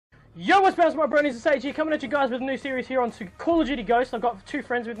Yo, what's up, my bronies? It's ASageADay coming at you guys with a new series here on Call of Duty Ghosts. I've got two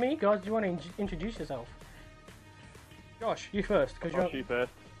friends with me. Guys, do you want to introduce yourself? Josh, you first. Josh, you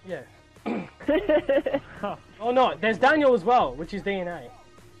first. Yeah. Oh no, there's Daniel as well, which is DNA.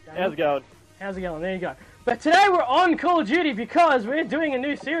 Daniel? How's it going? How's it going? There you go. But today we're on Call of Duty because we're doing a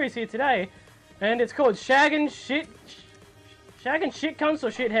new series here today, and it's called Shagging Shit Cunts or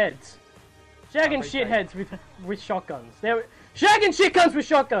Shitheads. Shagging Shitheads with shotguns. Shagging shit cunts with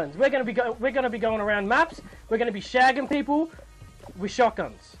shotguns. We're gonna be going around maps. We're gonna be shagging people with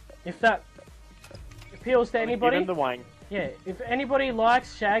shotguns. If that appeals to anybody. Give him the wang. Yeah, if anybody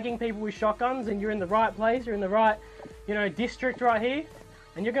likes shagging people with shotguns and you're in the right place, you're in the right, district right here,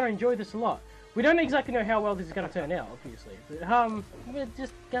 and you're gonna enjoy this a lot. We don't exactly know how well this is gonna turn out, obviously, but we're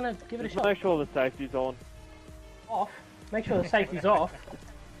just gonna give it a shot. Make sure the safety's on. Off. Make sure the safety's off.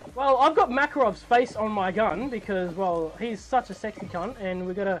 Well, I've got Makarov's face on my gun because, well, he's such a sexy cunt, and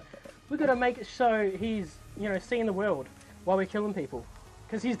we gotta make it so he's, seeing the world while we're killing people,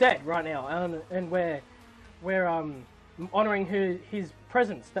 because he's dead right now, and we're honouring his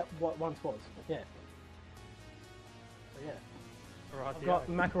presence that once was. Yeah. So yeah. I've got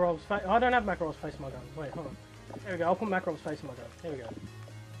Makarov's face. I don't have Makarov's face on my gun. Wait, hold on. There we go. I'll put Makarov's face on my gun. There we go.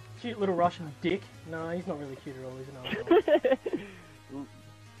 Cute little Russian dick. No, he's not really cute at all, is he? No.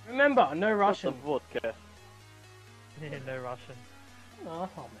 Remember, no Russian. Vodka. Yeah, no Russian. Oh,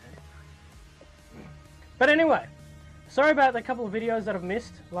 man. But anyway, sorry about the couple of videos that I've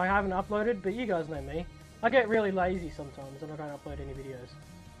missed, like I haven't uploaded, but you guys know me. I get really lazy sometimes and I don't upload any videos.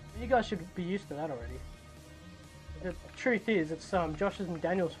 You guys should be used to that already. The truth is, it's Josh's and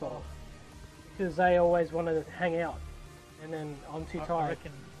Daniel's fault. Because they always want to hang out. And then I'm too tired.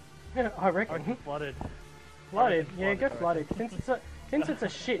 I reckon. Flooded. Flooded? Yeah, go flooded. Since it's a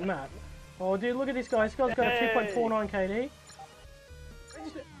shit map. Oh, dude, look at this guy. This guy's got a 2.49 KD.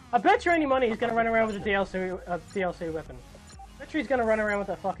 I bet you any money he's going to run around with a DLC weapon. I bet you he's going to run around with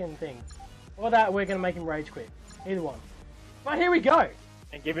that fucking thing. Or that we're going to make him rage quit. Either one. But here we go.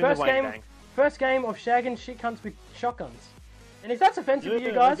 And give him the wang bang. First game of shagging shit cunts with shotguns. And if that's offensive to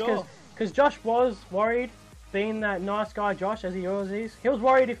you guys, because Josh was worried, being that nice guy Josh, as he always is, he was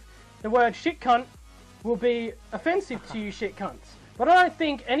worried if the word shit cunt will be offensive to you shit cunts. But I don't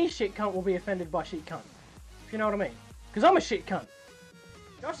think any shit cunt will be offended by shit cunt. If you know what I mean. Because I'm a shit cunt.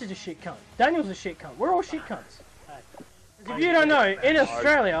 Josh is a shit cunt. Daniel's a shit cunt. We're all shit cunts. If you don't know, in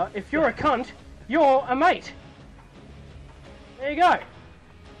Australia, if you're a cunt, you're a mate. There you go.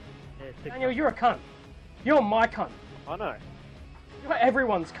 Daniel, you're a cunt. You're my cunt. I know. You're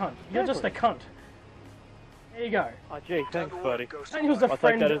everyone's cunt. You're just a cunt. There you go. Oh gee, thanks buddy. Daniel's a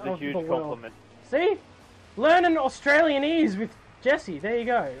friend of the world. I'll take that as a huge compliment. See? Learning Australianese with Jesse. There you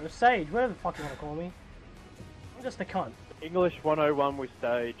go. Or Sage, whatever the fuck you want to call me. I'm just a cunt. English 101 with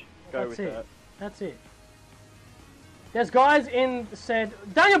Sage. Go with that. That's it. There's guys in said,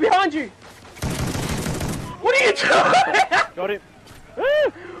 Daniel, behind you! What are you doing? Got him.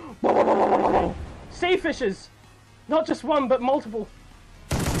 Sea fishes. Not just one, but multiple.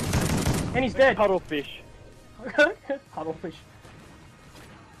 And he's dead. Cuttlefish. Cuttlefish.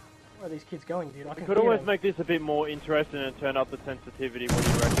 Where are these kids going, dude? We could always make this a bit more interesting and turn up the sensitivity. What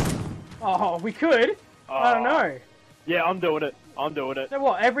do you reckon? Oh, we could. I don't know. Yeah, I'm doing it. I'm doing it. So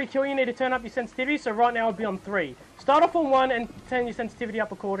what? Every kill you need to turn up your sensitivity. So right now I'd be on 3. Start off on 1 and turn your sensitivity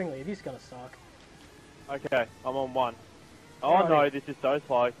up accordingly. This is gonna suck. Okay, I'm on 1. Oh no, this is so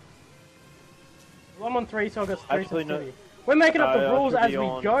slow. Well, I'm on 3, so I've got 3 sensitivity. No. We're making up the rules as we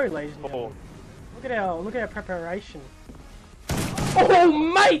go, ladies and gentlemen. Look at our preparation. Oh,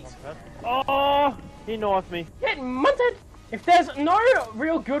 mate! Oh, he knifed me. Get munted! If there's no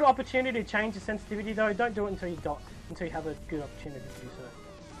real good opportunity to change the sensitivity, though, don't do it until you have a good opportunity to do so.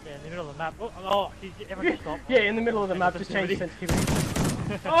 Yeah, in the middle of the map. Oh, everyone stop. Yeah, in the middle of the map, just change the sensitivity.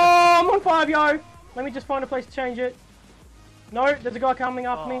 Oh, I'm on 5, yo! Let me just find a place to change it. No, there's a guy coming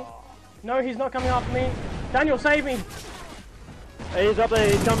after me. No, he's not coming after me. Daniel, save me! He's up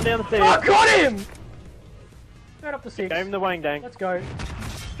there, he's coming down the stairs. I got him! Straight up to 6. Gave him the wang dang. Let's go.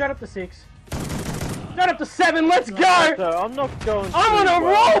 Straight up to 6. Straight up to 7, let's go! So I'm not going I'm on a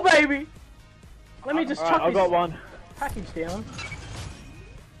roll, baby! Let me just chuck I got one. Package down.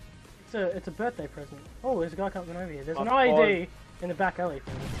 It's a birthday present. Oh, there's a guy coming over here. There's an ID in the back alley.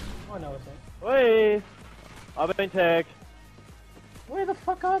 I know it's not. Wait! I've been tagged. Where the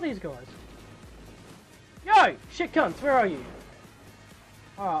fuck are these guys? Yo! Shit cunts, where are you?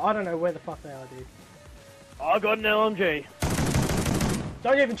 Alright, I don't know where the fuck they are, dude. I got an LMG.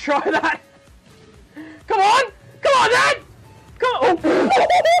 Don't even try that! Come on! Come on, Dad! Come on!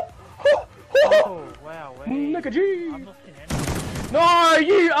 Oh, Oh, wow, wait. Look at you! I'm not seeing anything. No,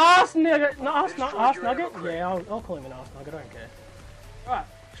 you ass nugget. No, ass nugget? Yeah, I'll call him an ass nugget, I don't care. Alright,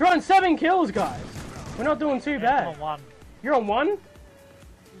 we're on 7 kills, guys. We're not doing too bad. I'm on 1. You're on 1?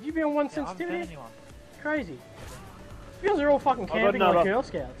 You be on 1 Yeah, sensitivity? I haven't seen anyone. Crazy. You guys are all fucking camping like Girl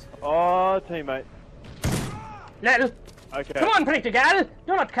Scouts. Oh, teammate. Let Okay. Come on, pretty girl!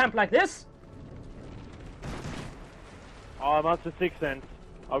 Do not camp like this! Oh, I'm up to 6 cents.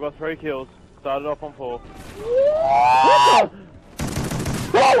 I've got 3 kills. Started off on 4. What?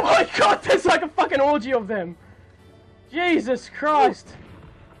 Oh my god, there's like a fucking orgy of them! Jesus Christ!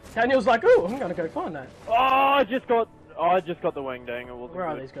 Daniel's like, ooh, I'm gonna go find that. Oh, I just got the wing, dang, it wasn't Where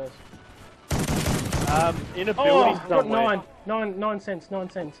are good. these guys? In a building Oh, got somewhere. 9 cents.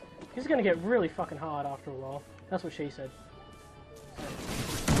 This is gonna get really fucking hard after a while. That's what she said.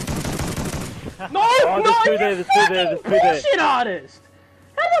 No, Oh, no, there's 2 there, you there's 2 there, fucking there's 2 there. bullshit artist!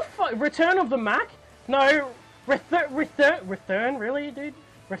 How the fuck? Return of the Mac? No, return, really, dude?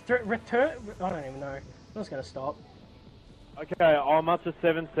 Return? I don't even know. I'm just gonna stop. Okay, I'm up to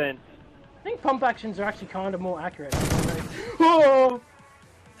 7 cents. I think pump actions are actually kind of more accurate. Oh!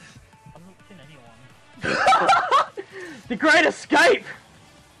 I'm not seeing anyone. The Great Escape!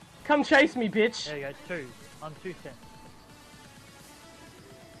 Come chase me, bitch! There you go, 2. I'm 2 cents.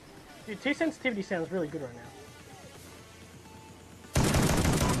 Dude, 2 sensitivity sounds really good right now.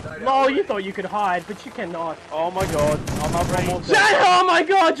 Lol, you thought you could hide, but you cannot. Oh my god, I'm up on more Jay, cents. oh my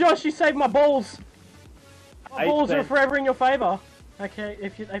god, Josh, you saved my balls! My 8 balls are cents. forever in your favour. Okay,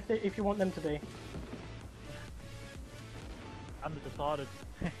 if you want them to be. Undecided.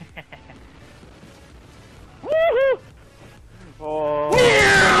 Woohoo! Oh,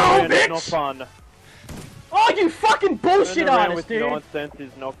 Meow, man, it's not bitch! fun. Oh, you fucking bullshit Turning around artist, with dude! 9 cents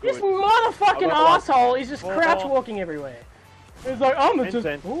is not This good. motherfucking I got one. asshole is just Oh. crouch walking everywhere. It's like, I'm 10 just.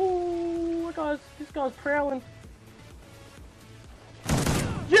 cents. Ooh, this guy's prowling.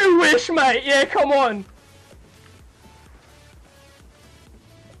 You wish, mate! Yeah, come on!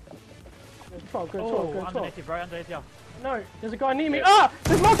 Good talk, good talk, Oh, good talk. underneath you, bro, underneath you. No, there's a guy near me. Ah!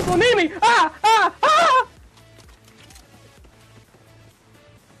 There's multiple near me! Ah! Ah! Ah!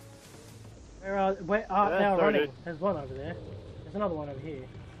 Where are Yeah, they are sorry, running? dude. There's one over there. There's another one over here.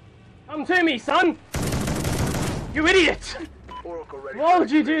 Come to me, son! You idiot! Oracle ready. Why would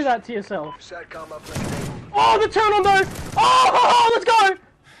you do that to yourself? Satcom up and Oh, the turn on though! Oh, let's go!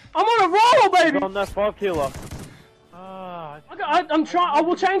 I'm on a roll, baby! On that 5 killer. Ah, I'm trying. I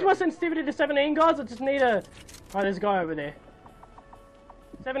will change my sensitivity to 17, guys. I just need a. Oh, there's a guy over there.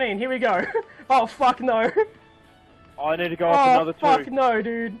 17. Here we go. Oh fuck no! I need to go up another 2. Fuck no,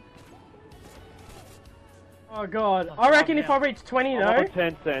 dude. Oh god. I reckon if I reach 20 I'm though. on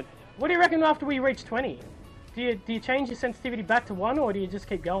 10 cents. What do you reckon after we reach 20? Do you change your sensitivity back to 1 or do you just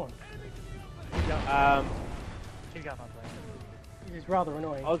keep going? keep going, my friend. This is rather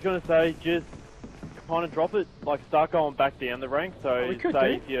annoying. I was gonna say, just kind of drop it, like start going back down the rank, so we could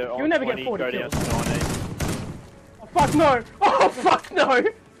say do. if you're You'll on never get 20, 40 go down kills. to 19. Oh fuck no! Oh fuck no!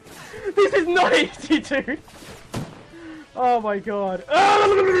 This is not easy, dude! Oh my god.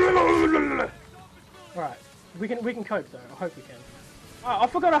 Alright, we can cope though, I hope we can. Oh, I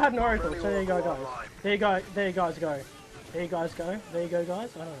forgot I had an oracle, so there you go guys. There you go, there you guys go. There you guys go, there you go guys,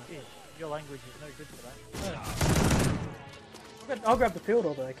 I don't know. Yeah, your language is no good for that. I'll grab the field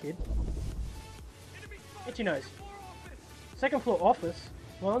order there, kid. Itchy nose. Second floor office?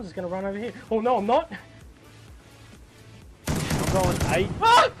 Well, I'm just gonna run over here. Oh no, I'm not! I'm going 8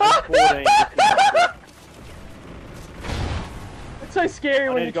 and 14. It's so scary I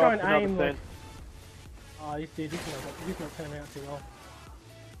when need you to go try up and another aim like... 10. Oh, this not turning out too well.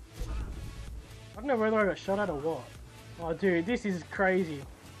 I don't know whether I got shot at or what. Oh dude, this is crazy.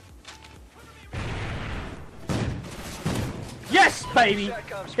 Yes, baby!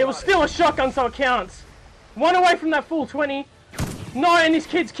 It was still a shotgun, so it counts. 1 away from that full 20. No, and this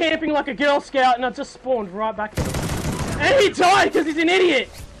kid's camping like a Girl Scout, and I just spawned right back there. And he died because he's an idiot!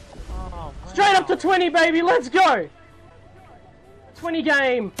 Oh, wow. Straight up to 20, baby, let's go! 20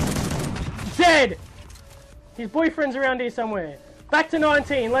 game. Dead! His boyfriend's around here somewhere. Back to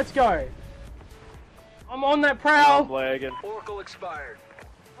 19, let's go. I'm on that I'm prowl. lagging. Oracle expired.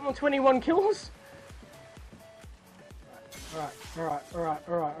 I'm on 21 kills. Alright.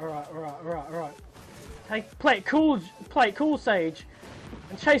 Play it cool, Sage.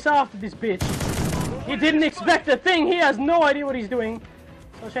 And chase after this bitch. He didn't expect a thing, he has no idea what he's doing.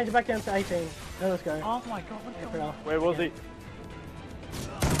 So I'll change it back down to 18. Now let's go. Oh my god, what's going on? Where was he?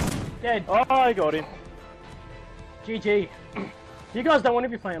 Dead. Oh, I got him. GG. You guys don't want to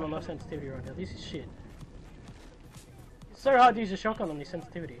be playing on low sensitivity right now. This is shit. It's so hard to use a shotgun on this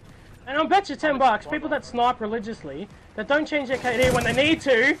sensitivity. And I'll bet you $10, people that snipe religiously, that don't change their KD when they need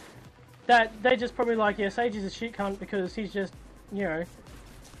to, that they just probably like, yeah, Sage is a shit cunt because he's just, you know,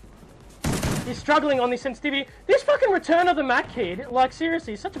 he's struggling on this sensitivity. This fucking Return of the Mac kid, like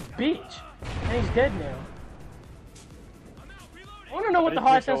seriously, he's such a bitch. And he's dead now. I want to know what the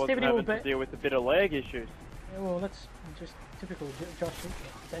high sensitivity will be. To deal with a bit of lag issues. Yeah, well, that's just typical Josh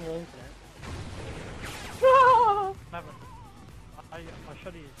Daniel Internet. I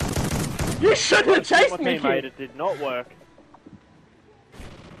should have. You shouldn't have chased me, teammate, kid. it did not work.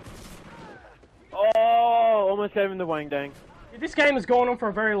 Oh, almost gave him the wang dang. This game has gone on for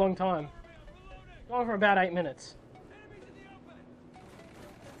a very long time. Gone on for about 8 minutes.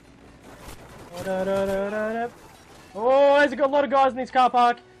 Oh, there's got a lot of guys in this car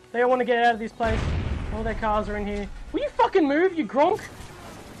park. They all want to get out of this place. All their cars are in here. Will you fucking move, you gronk?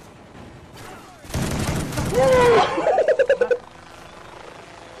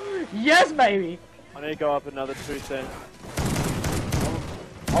 Yes, baby! I need to go up another 2 cents.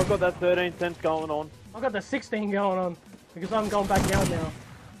 I've got that 13 cents going on. I've got the 16 going on. Because I'm going back down now.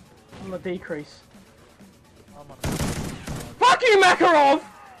 I'm a decrease. Fuck you, Makarov!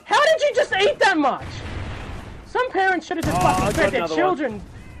 How did you just eat that much? Some parents should have just fucking fed their children.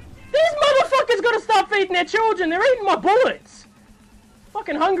 These motherfuckers gotta stop feeding their children. They're eating my bullets.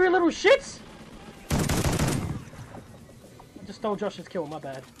 Fucking hungry little shits. I just stole Josh's kill, my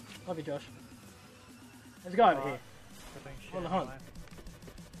bad. Love you, Josh. There's a guy over here. I'm on the hunt.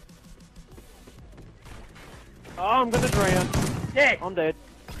 Oh, I'm gonna drown. Yeah. I'm dead.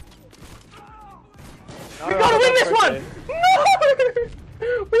 We gotta win this one! No!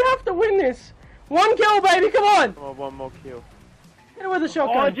 We have to win this. 1 kill, baby, come on! Come on, 1 more kill. Hit it with a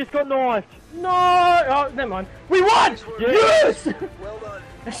shotgun. Oh, I just got knifed. No! Oh, never mind. We won! Yes! Well done.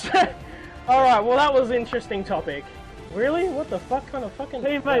 Alright, well that was an interesting topic. Really? What the fuck kind of fucking...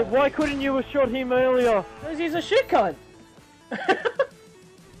 Hey mate, why couldn't you have shot him earlier? Because he's a shit cunt.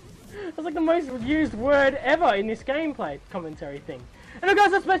 That's like the most used word ever in this gameplay commentary thing. Anyway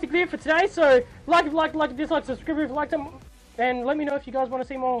guys, that's basically it for today, so like, dislike, subscribe if you liked them, and let me know if you guys want to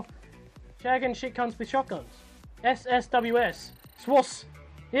see more shagging shit cunts with shotguns. SSWS. SWOS.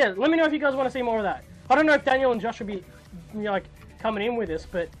 Yeah, let me know if you guys want to see more of that. I don't know if Daniel and Josh will be, you know, like, coming in with us,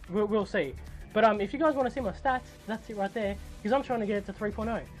 but we'll see. But if you guys want to see my stats, that's it right there, because I'm trying to get it to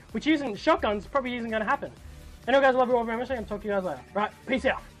 3.0, which using shotguns probably isn't going to happen. Anyway guys, I love you all very much, and I'll talk to you guys later. Right, peace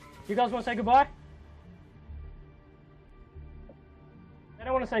out. You guys want to say goodbye? They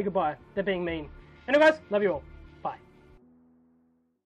don't want to say goodbye. They're being mean. Anyway guys, love you all.